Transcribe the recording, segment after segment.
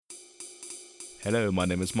Hello, my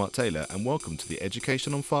name is Mark Taylor and welcome to the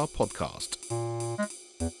Education on Fire podcast.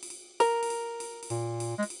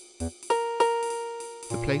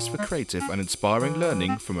 The place for creative and inspiring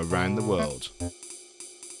learning from around the world.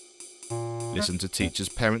 Listen to teachers,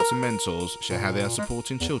 parents and mentors share how they are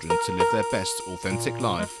supporting children to live their best authentic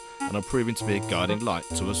life and are proving to be a guiding light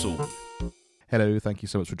to us all. Hello, thank you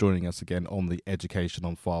so much for joining us again on the Education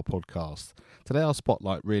on Fire podcast. Today our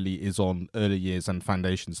spotlight really is on early years and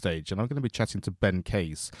foundation stage, and I'm going to be chatting to Ben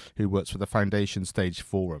Case, who works for the Foundation Stage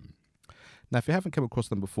Forum. Now, if you haven't come across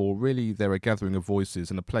them before, really they're a gathering of voices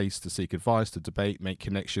and a place to seek advice, to debate, make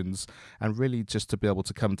connections, and really just to be able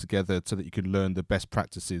to come together so that you can learn the best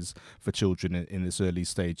practices for children in this early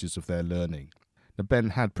stages of their learning. Now, Ben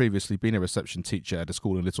had previously been a reception teacher at a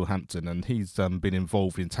school in Littlehampton, and he's been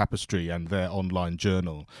involved in Tapestry and their online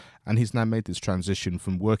journal. And he's now made this transition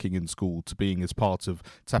from working in school to being as part of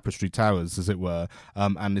Tapestry Towers, as it were,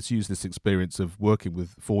 and has used this experience of working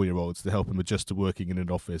with 4-year-olds to help him adjust to working in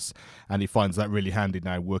an office. And he finds that really handy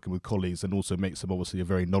now working with colleagues, and also makes him obviously a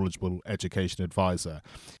very knowledgeable education advisor.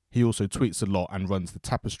 He also tweets a lot and runs the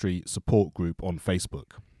Tapestry support group on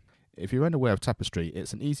Facebook. If you're unaware of Tapestry,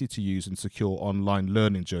 it's an easy-to-use and secure online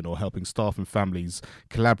learning journal helping staff and families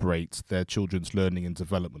collaborate their children's learning and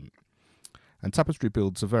development. And Tapestry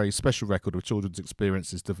builds a very special record of children's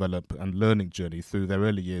experiences, develop and learning journey through their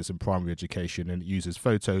early years in primary education, and it uses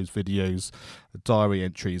photos, videos, diary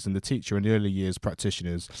entries and the teacher and early years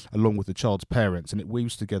practitioners along with the child's parents, and it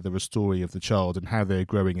weaves together a story of the child and how they're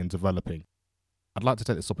growing and developing. I'd like to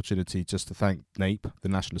take this opportunity just to thank NAPE, the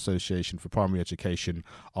National Association for Primary Education,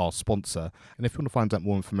 our sponsor. And if you want to find out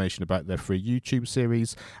more information about their free YouTube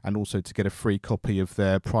series and also to get a free copy of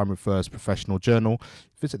their Primary First professional journal,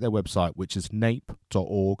 visit their website, which is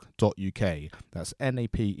nape.org.uk. That's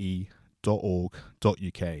nape.org.uk.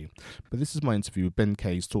 But this is my interview with Ben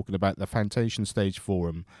Case talking about the Foundation Stage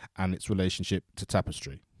Forum and its relationship to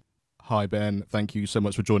Tapestry. Hi Ben, thank you so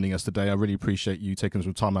much for joining us today. I really appreciate you taking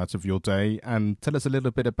some time out of your day, and tell us a little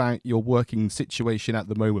bit about your working situation at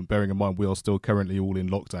the moment, bearing in mind we are still currently all in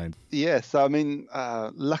lockdown. Yes,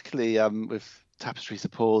 luckily with Tapestry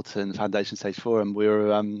support and Foundation Stage Forum, we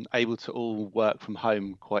were able to all work from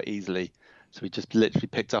home quite easily. So we just literally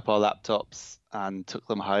picked up our laptops and took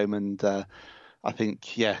them home, and I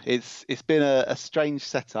think, it's been a strange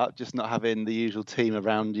setup, just not having the usual team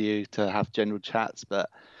around you to have general chats, but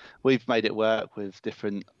we've made it work with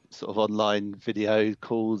different sort of online video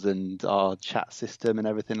calls and our chat system and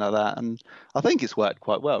everything like that. And I think it's worked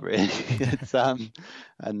quite well, really. It's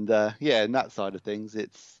in that side of things,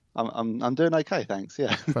 I'm doing okay, thanks.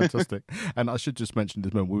 Yeah, fantastic. And I should just mention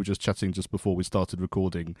this moment, we were just chatting just before we started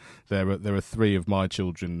recording. There are 3 of my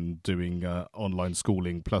children doing online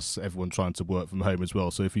schooling, plus everyone trying to work from home as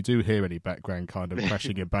well. So if you do hear any background kind of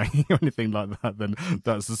crashing and banging or anything like that, then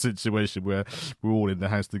that's the situation where we're all in the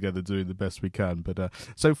house together doing the best we can. But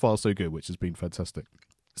so far so good, which has been fantastic.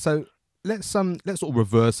 So let's sort of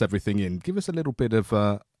reverse everything in. Give us a little bit of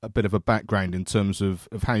a background in terms of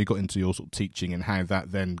how you got into your sort of teaching and how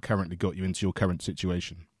that then currently got you into your current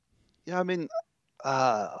situation. Yeah, I mean,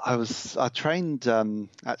 I trained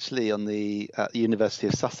actually at the University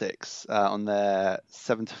of Sussex on their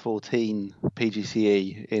 7 to 14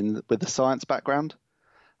 PGCE with the science background,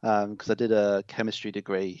 because I did a chemistry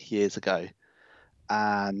degree years ago,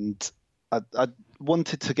 and I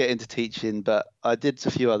wanted to get into teaching, but I did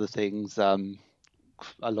a few other things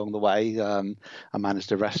along the way. I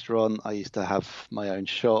managed a restaurant. I used to have my own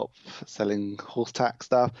shop selling horse tack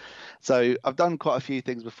stuff. So I've done quite a few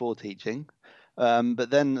things before teaching. But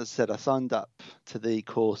then, as I said, I signed up to the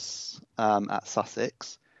course at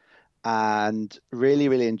Sussex and really,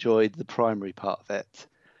 really enjoyed the primary part of it,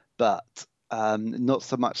 but not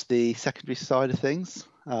so much the secondary side of things.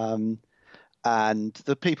 And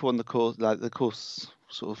the people on the course, like the course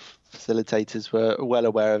sort of facilitators, were well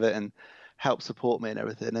aware of it and helped support me and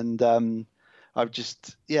everything. And I've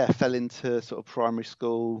just, fell into sort of primary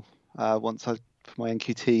school. For my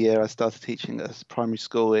NQT year, I started teaching at a primary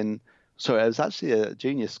school it was actually a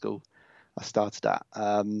junior school I started at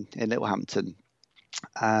in Littlehampton.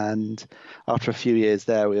 And after a few years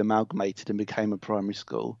there, we amalgamated and became a primary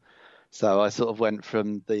school. So I sort of went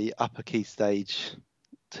from the upper key stage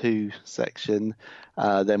 2 section,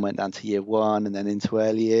 then went down to year 1 and then into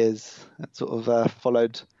early years, and sort of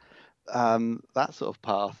followed that sort of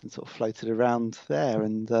path and sort of floated around there.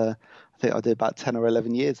 And I think I did about 10 or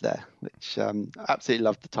 11 years there, which absolutely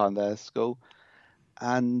loved the time there at school.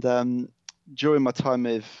 And during my time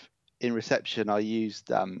in reception, I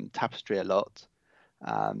used Tapestry a lot,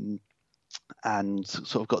 and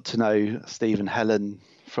sort of got to know Steve and Helen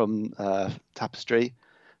from Tapestry,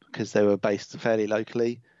 because they were based fairly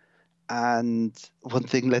locally. And one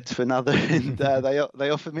thing led to another, and they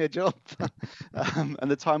offered me a job,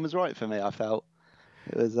 and the time was right for me. I felt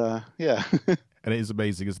it was, yeah. And it is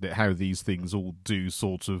amazing, isn't it, how these things all do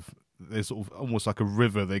they're sort of almost like a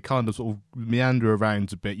river. They kind of sort of meander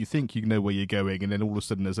around a bit. You think you know where you're going, and then all of a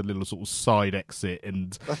sudden there's a little sort of side exit,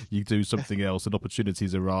 and you do something else, and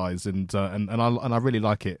opportunities arise. And I really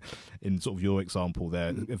like it in sort of your example there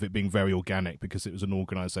of it being very organic, because it was an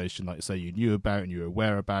organisation, like you say, you knew about and you were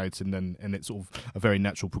aware about, and it's sort of a very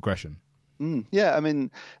natural progression. Yeah, I mean,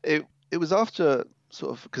 it was after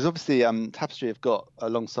sort of, because obviously Tapestry have got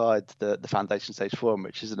alongside the Foundation Stage Forum,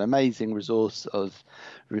 which is an amazing resource of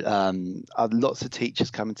lots of teachers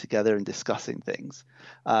coming together and discussing things.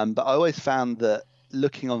 But I always found that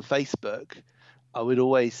looking on Facebook, I would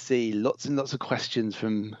always see lots and lots of questions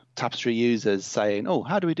from Tapestry users saying, "Oh,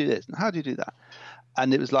 how do we do this? And how do you do that?"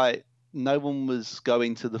 And it was like no one was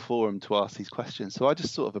going to the forum to ask these questions. So I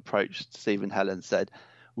just sort of approached Steve and Helen and said,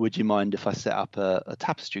 "Would you mind if I set up a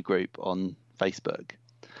Tapestry group on Facebook?"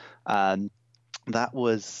 And that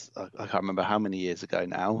was, I can't remember how many years ago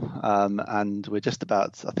now, and we're just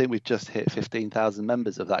about, I think we've just hit 15,000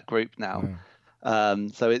 members of that group now.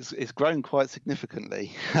 So it's grown quite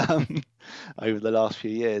significantly over the last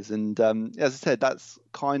few years, and as I said, that's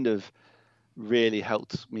kind of really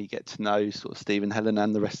helped me get to know sort of Steve and Helen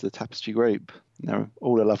and the rest of the Tapestry group. They're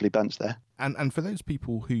all a lovely bunch there. And for those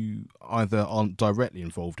people who either aren't directly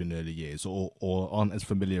involved in early years or aren't as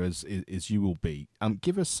familiar as you will be,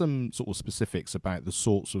 give us some sort of specifics about the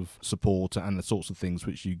sorts of support and the sorts of things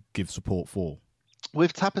which you give support for.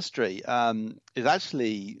 With Tapestry, it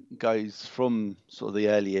actually goes from sort of the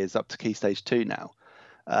early years up to Key Stage 2 now.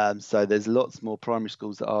 So there's lots more primary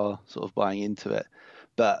schools that are sort of buying into it.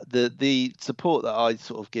 But the support that I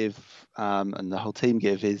sort of give and the whole team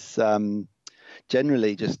give is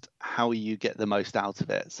generally just how you get the most out of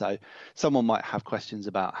it. So someone might have questions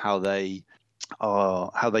about how they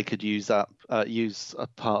could use a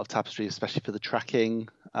part of Tapestry, especially for the tracking,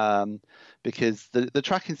 because the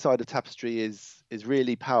tracking side of Tapestry is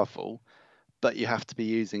really powerful, but you have to be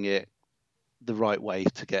using it the right way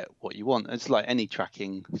to get what you want. It's like any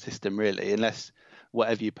tracking system, really, unless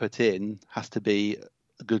whatever you put in has to be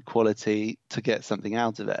good quality to get something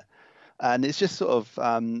out of it. And it's just sort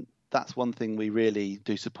of that's one thing we really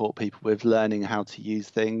do support people with, learning how to use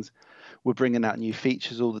things. We're bringing out new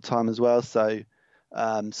features all the time as well, so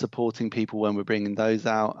supporting people when we're bringing those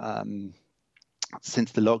out.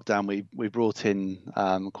 Since the lockdown, we brought in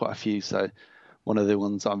quite a few. So one of the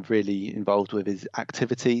ones I'm really involved with is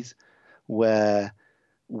activities, where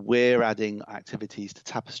we're adding activities to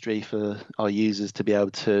Tapestry for our users to be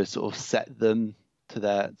able to sort of set them to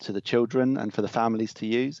the children and for the families to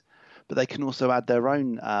use. But they can also add their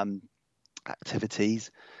own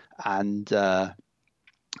activities and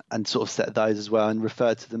sort of set those as well and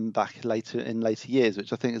refer to them back later years,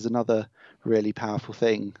 which I think is another really powerful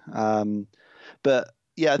thing. But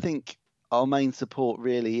yeah, I think our main support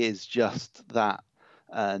really is just that,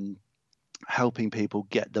 helping people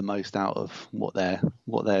get the most out of what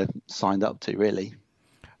they're signed up to, really.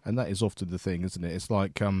 And that is often the thing, isn't it? It's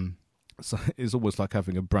like so it's almost like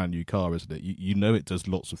having a brand new car, isn't it? You know it does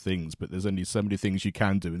lots of things, but there's only so many things you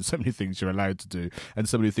can do and so many things you're allowed to do and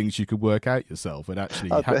so many things you could work out yourself. And actually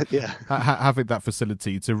having that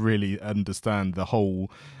facility to really understand the whole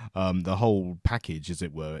package, as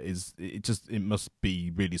it were, it must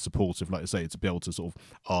be really supportive, like I say, to be able to sort of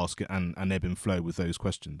ask and ebb and flow with those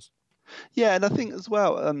questions. Yeah, and I think as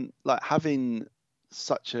well, like having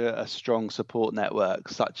such a strong support network,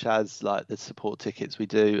 such as like the support tickets we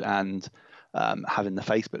do, and having the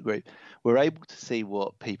Facebook group, we're able to see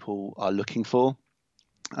what people are looking for.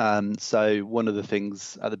 So one of the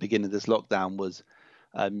things at the beginning of this lockdown was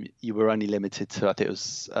you were only limited to, I think it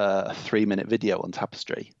was a 3-minute video on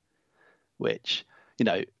Tapestry, which, you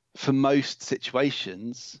know, for most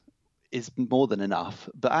situations is more than enough.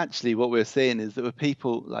 But actually what we're seeing is that with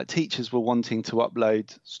people, like teachers, were wanting to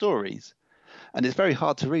upload stories. And it's very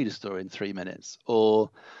hard to read a story in 3 minutes. Or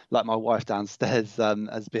like my wife downstairs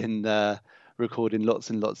has been recording lots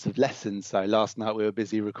and lots of lessons. So last night we were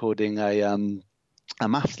busy recording a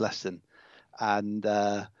maths lesson and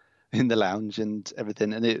in the lounge and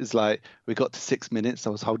everything. And it was like, we got to 6 minutes. I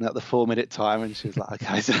was holding up the 4-minute timer and she was like,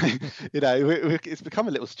 okay. So, you know, it's become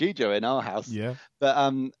a little studio in our house. Yeah. But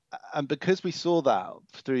and because we saw that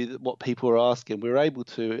through what people were asking, we were able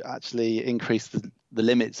to actually increase the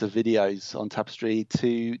limits of videos on Tapestry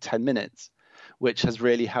to 10 minutes, which has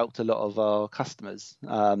really helped a lot of our customers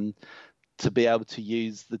to be able to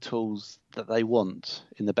use the tools that they want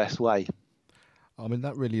in the best way. I mean,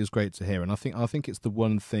 that really is great to hear, and I think it's the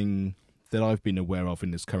one thing that I've been aware of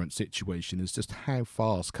in this current situation is just how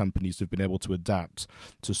fast companies have been able to adapt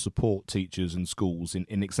to support teachers and schools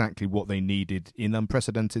in exactly what they needed in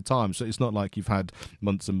unprecedented times. So it's not like you've had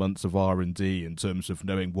months and months of R&D in terms of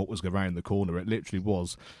knowing what was around the corner. It literally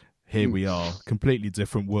was, here we are, completely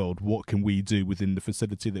different world. What can we do within the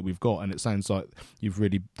facility that we've got? And it sounds like you've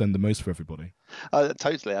really done the most for everybody.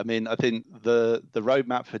 Totally. I mean, I think the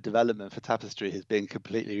roadmap for development for Tapestry has been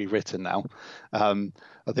completely rewritten now.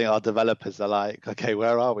 I think our developers are like, okay,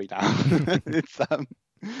 where are we now? It's,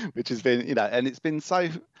 which has been, and it's been so.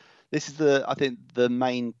 This is I think the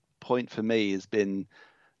main point for me has been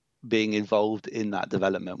being involved in that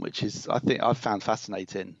development, which is, I think, I've found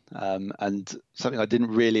fascinating, and something I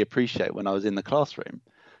didn't really appreciate when I was in the classroom,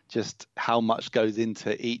 just how much goes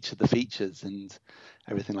into each of the features and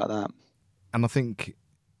everything like that. And I think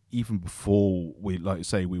even before we, like you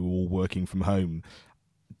say, we were all working from home,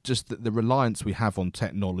 just the reliance we have on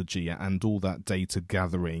technology and all that data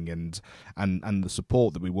gathering and the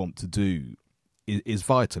support that we want to do is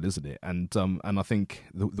vital, isn't it? And I think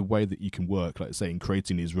the way that you can work, like I say, in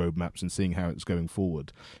creating these roadmaps and seeing how it's going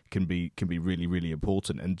forward can be really, really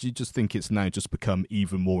important. And do you just think it's now just become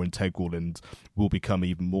even more integral and will become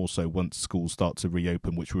even more so once schools start to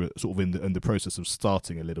reopen, which we're sort of in the process of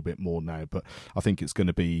starting a little bit more now, but I think it's going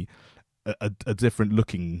to be a different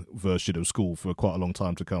looking version of school for quite a long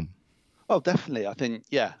time to come. Oh, definitely. I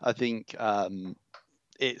think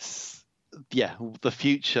it's the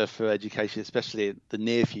future for education, especially the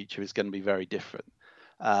near future, is going to be very different.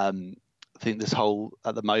 I think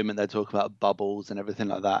at the moment they're talking about bubbles and everything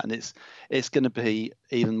like that, and it's going to be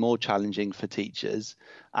even more challenging for teachers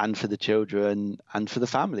and for the children and for the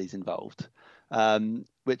families involved,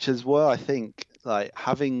 which is where I think like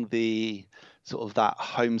having the sort of that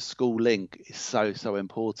homeschool link is so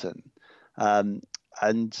important. And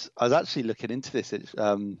I was actually looking into this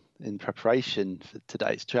in preparation for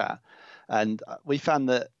today's chat, and we found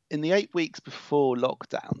that in the 8 weeks before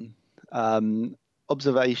lockdown,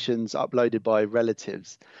 observations uploaded by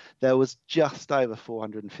relatives, there was just over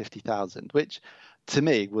 450,000, which to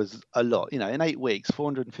me was a lot. In 8 weeks,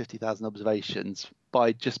 450,000 observations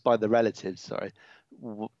by the relatives. Sorry,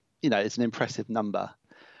 it's an impressive number.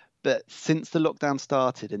 But since the lockdown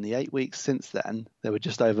started, in the 8 weeks since then, there were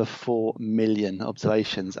just over 4 million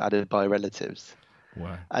observations added by relatives.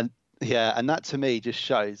 Wow. And that to me just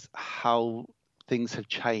shows how things have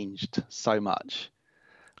changed so much.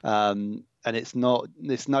 And it's no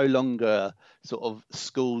longer sort of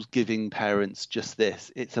schools giving parents just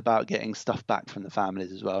this. It's about getting stuff back from the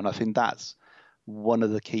families as well. And I think that's one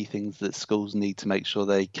of the key things that schools need to make sure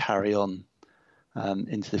they carry on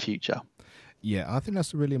into the future. Yeah, I think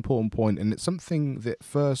that's a really important point, and it's something that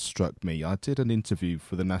first struck me. I did an interview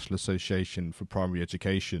for the National Association for Primary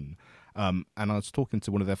Education, and I was talking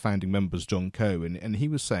to one of their founding members, John Coe, and he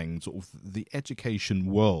was saying sort of the education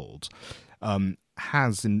world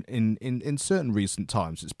has in certain recent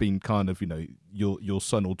times, it's been kind of, your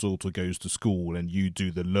son or daughter goes to school and you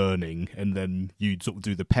do the learning and then you sort of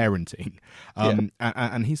do the parenting.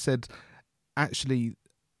 And he said, actually,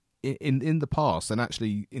 in the past, and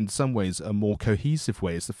actually in some ways a more cohesive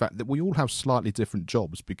way, is the fact that we all have slightly different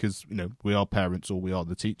jobs because we are parents or we are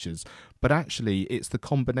the teachers, but actually it's the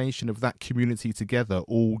combination of that community together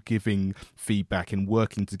all giving feedback and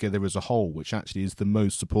working together as a whole which actually is the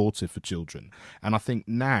most supportive for children. And I think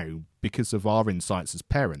now, because of our insights as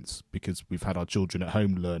parents, because we've had our children at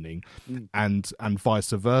home learning and vice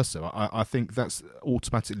versa, I think that's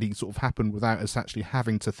automatically sort of happened without us actually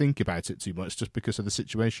having to think about it too much, just because of the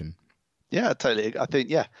situation. Yeah, totally. I think,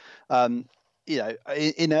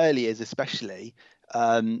 in early years especially,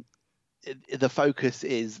 the focus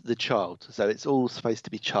is the child. So it's all supposed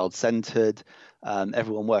to be child-centered,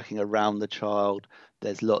 everyone working around the child.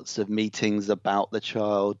 There's lots of meetings about the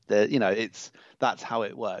child. That's how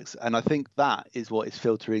it works. And I think that is what is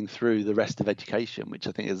filtering through the rest of education, which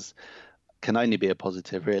I think can only be a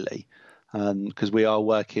positive, really, because we are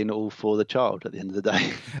working all for the child at the end of the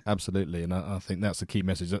day. Absolutely, and I think that's a key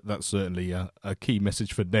message. That's certainly a key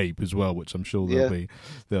message for NAPE as well, which I'm sure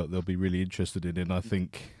they'll be really interested in. And I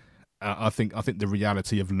think the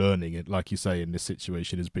reality of learning it, like you say, in this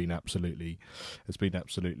situation has been absolutely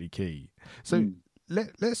key. So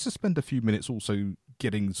let's just spend a few minutes also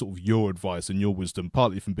getting sort of your advice and your wisdom,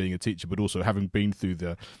 partly from being a teacher, but also having been through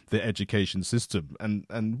the education system.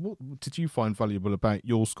 And what did you find valuable about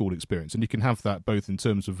your school experience? And you can have that both in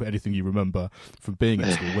terms of anything you remember from being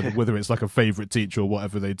at school, whether it's like a favourite teacher or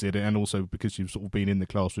whatever they did, and also because you've sort of been in the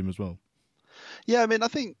classroom as well. Yeah, I mean, I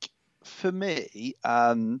think for me,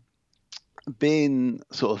 being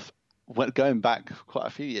sort of going back quite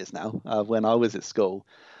a few years now, when I was at school,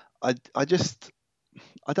 I just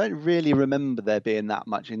I don't really remember there being that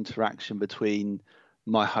much interaction between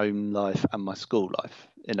my home life and my school life.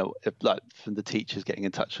 Like from the teachers getting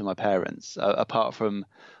in touch with my parents, apart from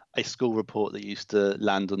a school report that used to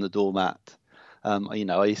land on the doormat.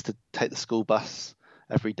 I used to take the school bus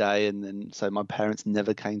every day, and then so my parents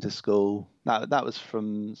never came to school. That was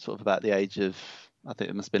from sort of about the age of, I think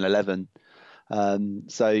it must have been 11.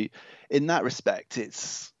 So in that respect,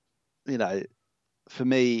 it's, for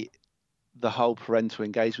me, the whole parental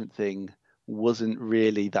engagement thing wasn't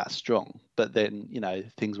really that strong. But then,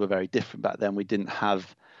 things were very different back then. We didn't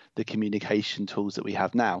have the communication tools that we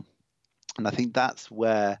have now. And I think that's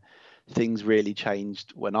where things really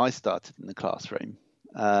changed when I started in the classroom.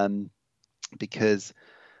 Because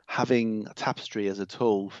having Tapestry as a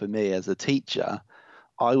tool for me as a teacher,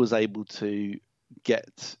 I was able to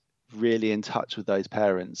get really in touch with those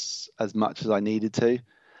parents as much as I needed to.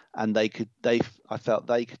 And I felt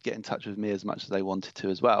they could get in touch with me as much as they wanted to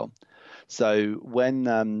as well. So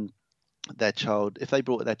when if they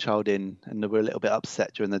brought their child in and they were a little bit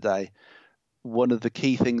upset during the day, one of the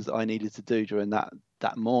key things that I needed to do during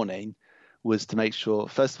that morning was to make sure,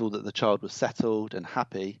 first of all, that the child was settled and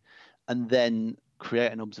happy, and then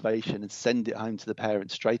create an observation and send it home to the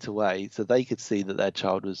parents straight away so they could see that their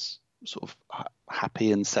child was sort of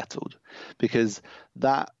happy and settled. Because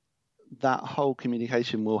that whole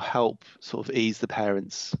communication will help sort of ease the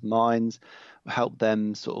parents' minds, help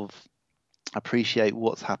them sort of appreciate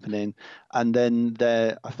what's happening, and then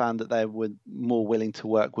I found that they were more willing to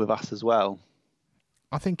work with us as well.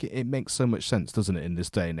 I think it makes so much sense, doesn't it, in this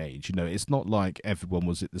day and age? It's not like everyone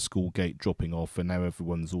was at the school gate dropping off and now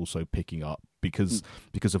everyone's also picking up because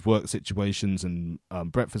of work situations and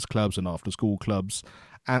breakfast clubs and after school clubs,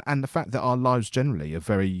 and the fact that our lives generally are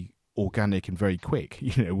very organic and very quick.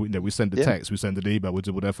 We send a text, we send an email, we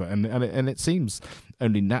do whatever, and it seems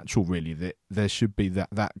only natural really that there should be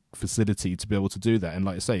that facility to be able to do that. And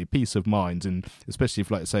like I say, peace of mind, and especially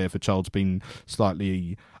if a child's been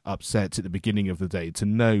slightly upset at the beginning of the day, to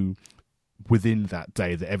know within that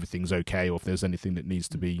day that everything's okay, or if there's anything that needs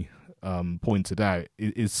to be pointed out,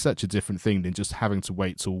 is such a different thing than just having to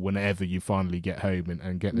wait till whenever you finally get home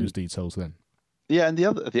and get those details then. Yeah,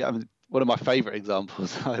 and one of my favourite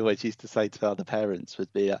examples I always used to say to other parents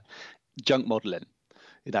would be junk modelling.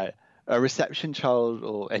 A reception child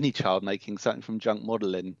or any child making something from junk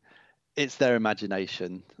modelling, it's their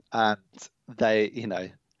imagination. And they,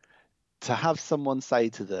 to have someone say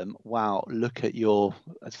to them, wow, look at your,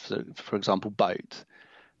 for example, boat,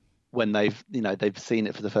 when they've seen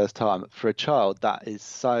it for the first time, for a child, that is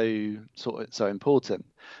so important.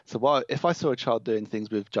 So if I saw a child doing things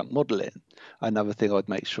with junk modelling, another thing I'd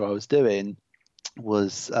make sure I was doing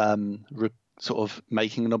was sort of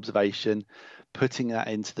making an observation, putting that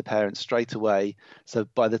into the parents straight away. So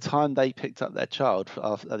by the time they picked up their child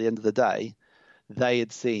at the end of the day, they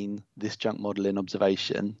had seen this junk modelling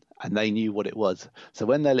observation and they knew what it was. So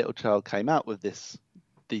when their little child came out with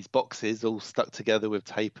these boxes all stuck together with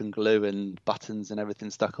tape and glue and buttons and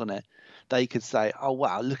everything stuck on it, they could say, oh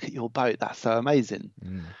wow, look at your boat, that's so amazing.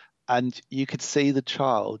 And you could see the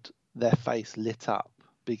child, their face lit up,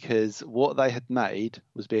 because what they had made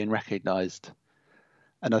was being recognized.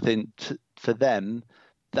 And I think for them,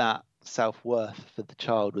 that self-worth for the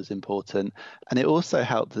child was important, and it also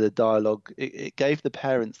helped the dialogue. It gave the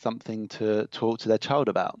parents something to talk to their child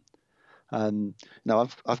about. Now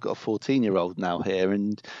I've got a 14-year-old now here,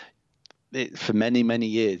 and for many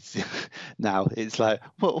years now, it's like,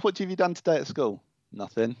 what have you done today at school?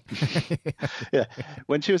 Nothing. Yeah.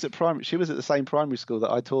 When she was at primary, she was at the same primary school that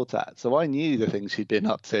I taught at, so I knew the things she'd been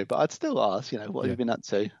up to. But I'd still ask, what have you been up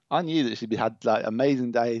to? I knew that she'd had like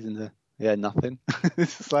amazing days, and nothing.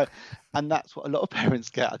 It's just like, and that's what a lot of parents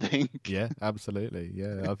get, I think. Yeah, absolutely.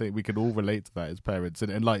 Yeah, I think we can all relate to that as parents,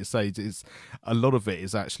 and like I say, it's a lot of it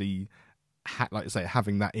is actually, like I say,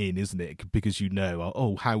 having that in, isn't it? Because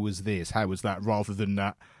how was this? How was that? Rather than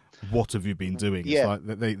that, what have you been doing? Yeah. It's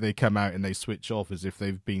like they come out and they switch off as if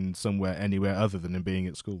they've been anywhere other than in being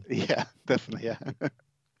at school. Yeah, definitely, yeah.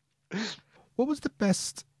 What was the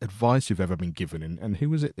best advice you've ever been given, and who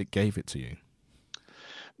was it that gave it to you?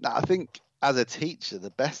 Now, I think as a teacher, the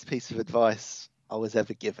best piece of advice I was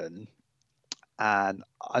ever given, and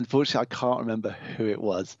unfortunately I can't remember who it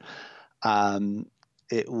was, I'm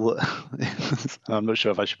not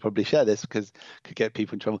sure if I should probably share this because it could get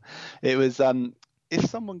people in trouble. It was, if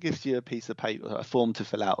someone gives you a piece of paper, a form to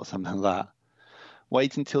fill out or something like that,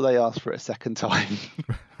 wait until they ask for it a second time.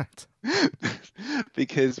 Right.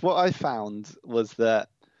 Because what I found was that,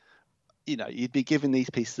 you'd be given these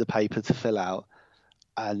pieces of paper to fill out,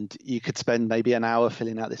 and you could spend maybe an hour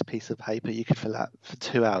filling out this piece of paper. You could fill out for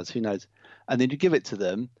 2 hours, who knows? And then you give it to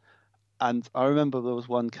them. And I remember there was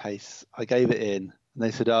one case, I gave it in, and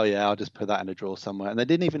they said, "Oh yeah, I'll just put that in a drawer somewhere." And they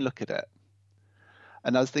didn't even look at it.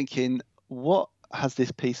 And I was thinking, what has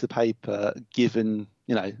this piece of paper given,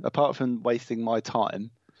 apart from wasting my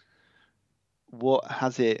time, what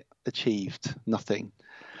has it achieved? Nothing.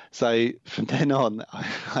 So from then on,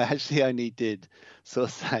 I actually only did sort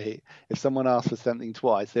of say, if someone asked for something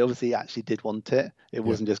twice, they obviously actually did want it. It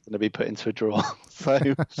wasn't just going to be put into a drawer. So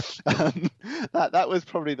that was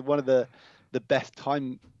probably one of the best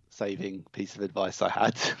time-saving piece of advice I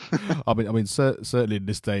had. I mean, certainly in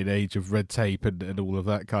this day and age of red tape and all of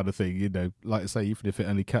that kind of thing, like I say, even if it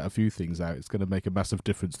only cut a few things out, it's going to make a massive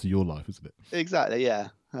difference to your life, isn't it? Exactly, yeah.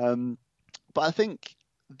 But I think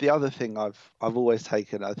the other thing I've always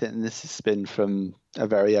taken, I think, and this has been from a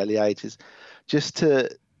very early age, is just to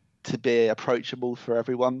be approachable for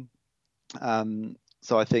everyone.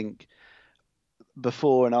 So I think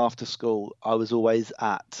before and after school, I was always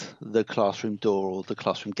at the classroom door or the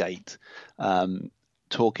classroom gate,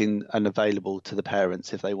 talking and available to the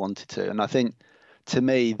parents if they wanted to. And I think, to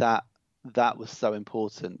me, that was so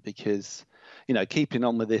important because, keeping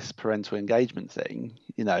on with this parental engagement thing,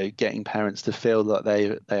 getting parents to feel that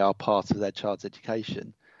they are part of their child's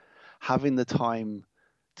education, having the time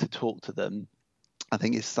to talk to them, I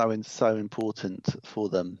think is so important for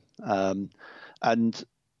them. And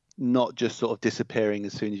not just sort of disappearing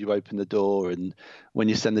as soon as you open the door, and when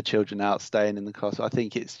you send the children out, staying in the class. I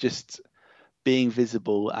think it's just being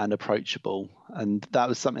visible and approachable. And that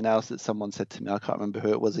was something else that someone said to me. I can't remember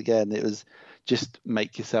who it was again. It was just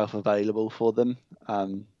make yourself available for them.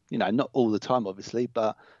 Not all the time, obviously,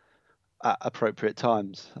 but at appropriate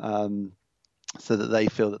times, so that they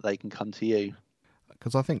feel that they can come to you.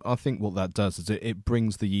 Because I think what that does is it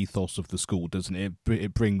brings the ethos of the school, doesn't it?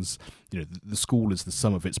 It brings, the school is the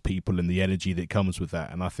sum of its people and the energy that comes with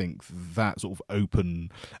that. And I think that sort of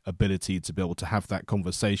open ability to be able to have that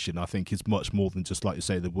conversation, I think, is much more than just, like you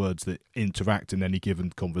say, the words that interact in any given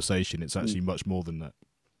conversation. It's actually much more than that.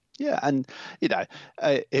 Yeah, and it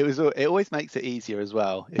always makes it easier as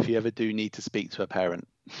well if you ever do need to speak to a parent.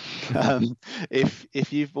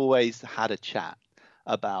 If you've always had a chat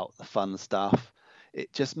about the fun stuff,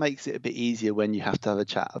 it just makes it a bit easier when you have to have a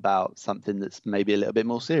chat about something that's maybe a little bit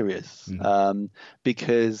more serious,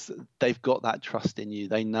 because they've got that trust in you.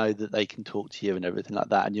 They know that they can talk to you and everything like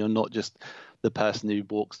that, and you're not just the person who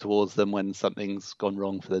walks towards them when something's gone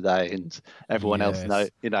wrong for the day, and everyone else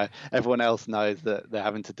knows that they're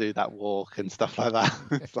having to do that walk and stuff like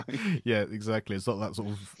that. Yeah, exactly. It's not that sort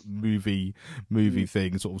of movie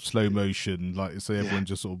thing, sort of slow motion, like say everyone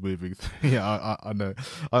just sort of moving. Yeah, I know.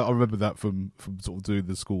 I remember that from sort of doing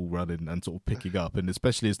the school running and sort of picking up, and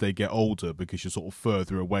especially as they get older, because you're sort of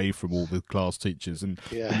further away from all the class teachers, and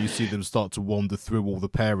you see them start to wander through all the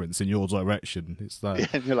parents in your direction. It's that. Yeah,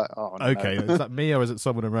 and you're like, oh, no. Okay. Is that me or is it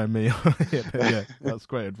someone around me? Yeah, that's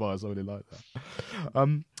great advice. I really like that.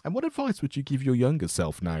 And what advice would you give your younger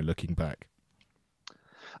self now, looking back?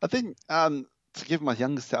 I think to give my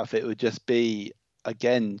younger self, it would just be,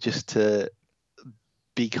 again, just to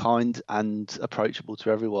be kind and approachable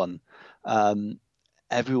to everyone.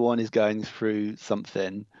 Everyone is going through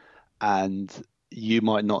something, and you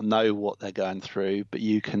might not know what they're going through, but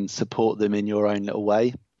you can support them in your own little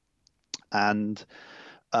way. And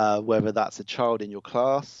whether that's a child in your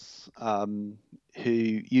class who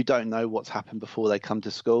you don't know what's happened before they come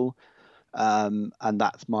to school, and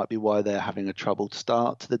that might be why they're having a troubled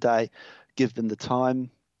start to the day, give them the time,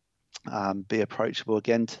 be approachable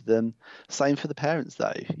again to them. Same for the parents,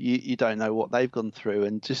 though. You don't know what they've gone through,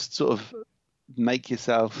 and just sort of make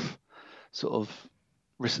yourself sort of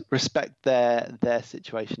respect their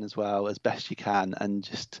situation as well as best you can, and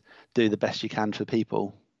just do the best you can for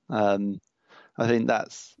people. I think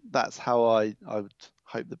that's how I would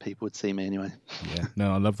hope that people would see me anyway. Yeah,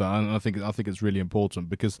 no, I love that. And I think it's really important,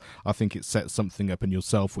 because I think it sets something up in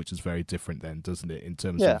yourself which is very different then, doesn't it, in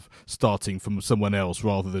terms of starting from someone else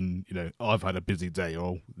rather than, I've had a busy day,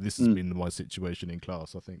 or this has been my situation in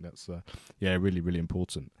class. I think that's really, really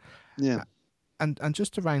important. Yeah. And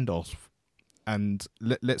just to round off, and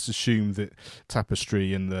let's assume that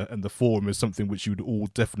Tapestry and the forum is something which you would all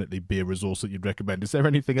definitely be a resource that you'd recommend. Is there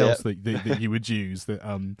anything else that you would use that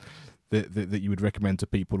you would recommend to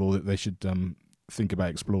people, or that they should think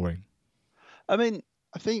about exploring? I mean,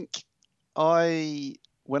 I think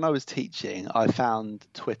when I was teaching, I found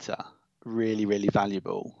Twitter really, really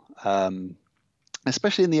valuable,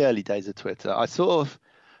 especially in the early days of Twitter. I sort of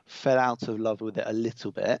fell out of love with it a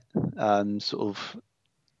little bit, sort of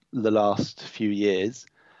the last few years.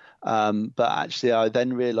 But actually, I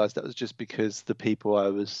then realised that was just because the people I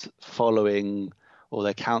was following or the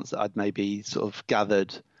accounts that I'd maybe sort of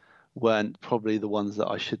gathered weren't probably the ones that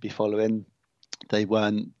I should be following. They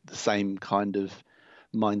weren't the same kind of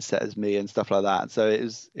mindset as me and stuff like that. So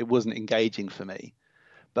it wasn't engaging for me.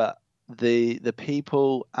 But the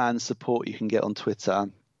people and support you can get on Twitter,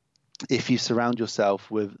 if you surround yourself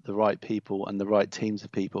with the right people and the right teams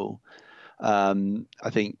of people, I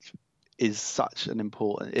think is such an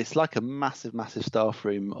important. It's like a massive staff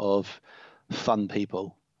room of fun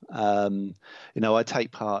people. I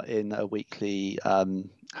take part in a weekly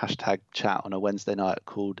hashtag chat on a Wednesday night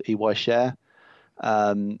called EY Share.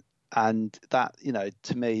 And that,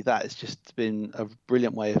 to me, that has just been a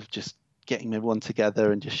brilliant way of just getting everyone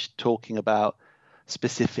together and just talking about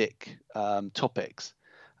specific topics.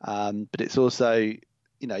 But it's also,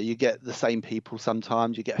 you get the same people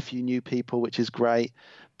sometimes, you get a few new people, which is great.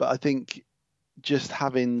 But I think just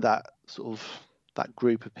having that sort of that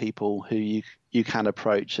group of people who you can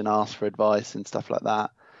approach and ask for advice and stuff like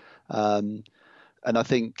that. And I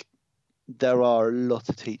think there are a lot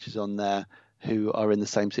of teachers on there who are in the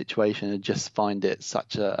same situation and just find it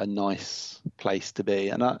such a nice place to be.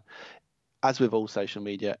 And as with all social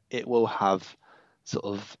media, it will have sort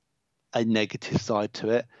of a negative side to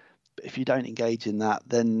it. But if you don't engage in that,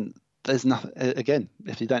 then there's nothing. Again,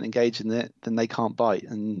 if you don't engage in it, then they can't bite,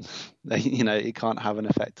 and it can't have an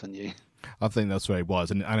effect on you. I think that's very wise,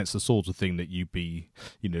 and it's the sort of thing that you'd be,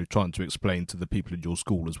 trying to explain to the people in your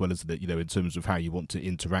school as well, isn't it? In terms of how you want to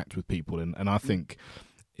interact with people, and I think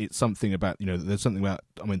it's something about, there's something about,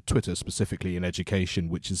 Twitter specifically in education,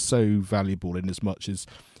 which is so valuable in as much as,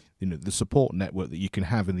 the support network that you can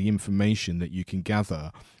have and the information that you can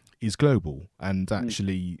gather is global, and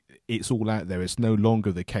actually it's all out there. It's no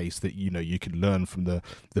longer the case that you can learn from the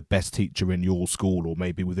best teacher in your school or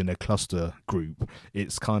maybe within a cluster group.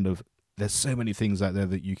 It's kind of, there's so many things out there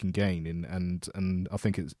that you can gain in, and I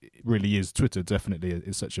think it really is. Twitter definitely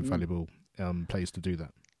is such a valuable place to do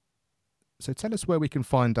that. So tell us where we can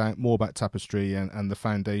find out more about Tapestry and the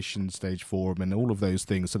Foundation Stage Forum and all of those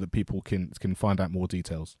things, so that people can find out more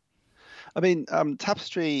details.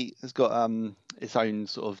 Tapestry has got its own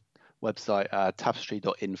sort of website,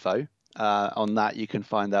 tapestry.info. On that, you can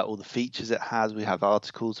find out all the features it has. We have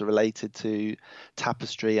articles related to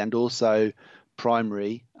Tapestry and also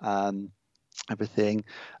primary, everything.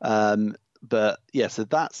 But yeah, so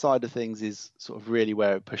that side of things is sort of really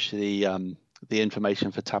where it pushes the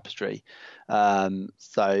information for Tapestry. The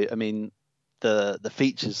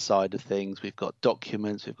features side of things, we've got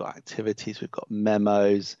documents, we've got activities, we've got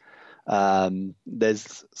memos.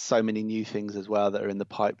 There's so many new things as well that are in the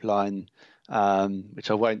pipeline,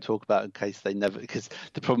 which I won't talk about in case because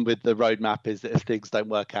the problem with the roadmap is that if things don't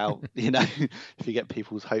work out, if you get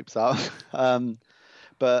people's hopes up. So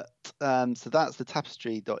that's the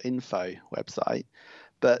tapestry.info website.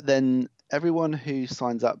 But then everyone who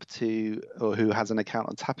signs up to or who has an account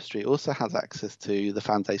on Tapestry also has access to the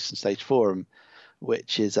Foundation Stage Forum,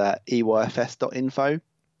 which is at eyfs.info.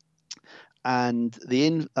 And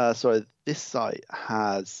this site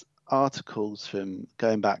has articles from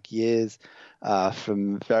going back years,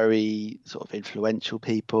 from very sort of influential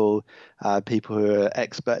people, people who are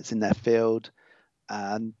experts in their field.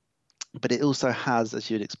 But it also has,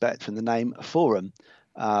 as you'd expect from the name, a forum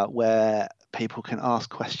where people can ask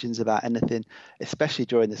questions about anything, especially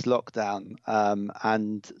during this lockdown,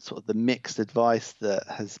 and sort of the mixed advice that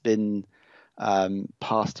has been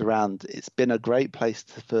passed around. It's been a great place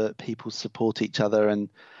for people to support each other and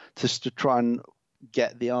just to try and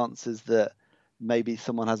get the answers that maybe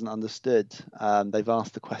someone hasn't understood. They've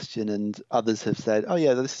asked the question and others have said, oh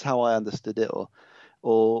yeah, this is how I understood it,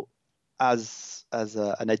 or as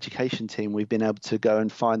an education team, we've been able to go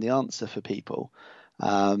and find the answer for people,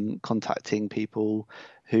 contacting people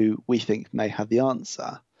who we think may have the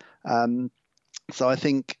answer. So I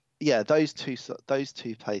think, yeah, those two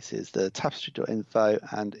places, the tapestry.info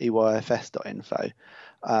and eyfs.info,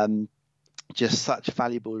 just such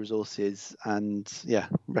valuable resources, and yeah,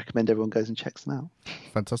 recommend everyone goes and checks them out.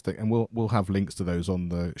 Fantastic, and we'll have links to those on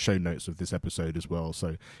the show notes of this episode as well.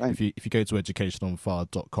 So if you go to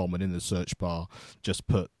educationonfire.com and in the search bar just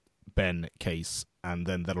put Ben Case, and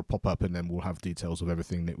then that'll pop up, and then we'll have details of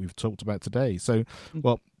everything that we've talked about today. So,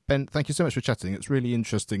 well, Ben, thank you so much for chatting. It's really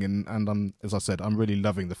interesting, and as I said, I'm really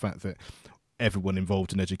loving the fact that everyone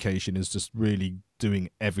involved in education is just really doing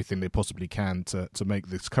everything they possibly can to make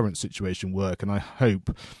this current situation work. And I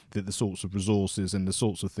hope that the sorts of resources and the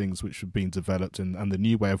sorts of things which have been developed and the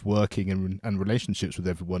new way of working and relationships with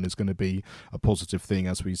everyone is going to be a positive thing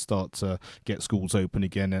as we start to get schools open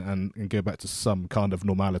again and go back to some kind of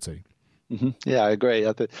normality. Yeah, I agree.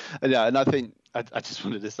 I think I just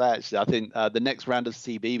wanted to say, actually, I think the next round of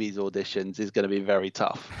CBeebies auditions is going to be very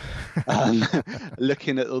tough.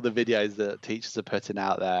 Looking at all the videos that teachers are putting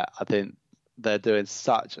out there, I think they're doing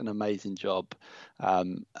such an amazing job.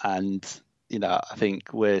 And, I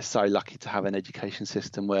think we're so lucky to have an education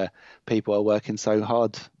system where people are working so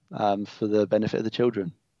hard for the benefit of the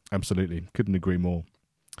children. Absolutely. Couldn't agree more.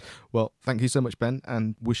 Well, thank you so much, Ben,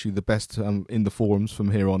 and wish you the best in the forums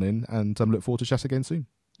from here on in, and look forward to chat again soon.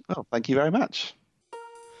 Well, thank you very much.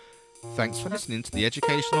 Thanks for listening to the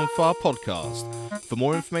Education on Fire podcast. For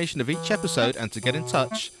more information of each episode and to get in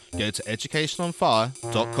touch, go to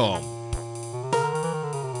educationonfire.com.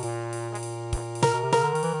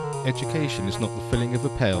 Education is not the filling of a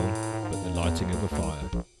pail, but the lighting of a fire.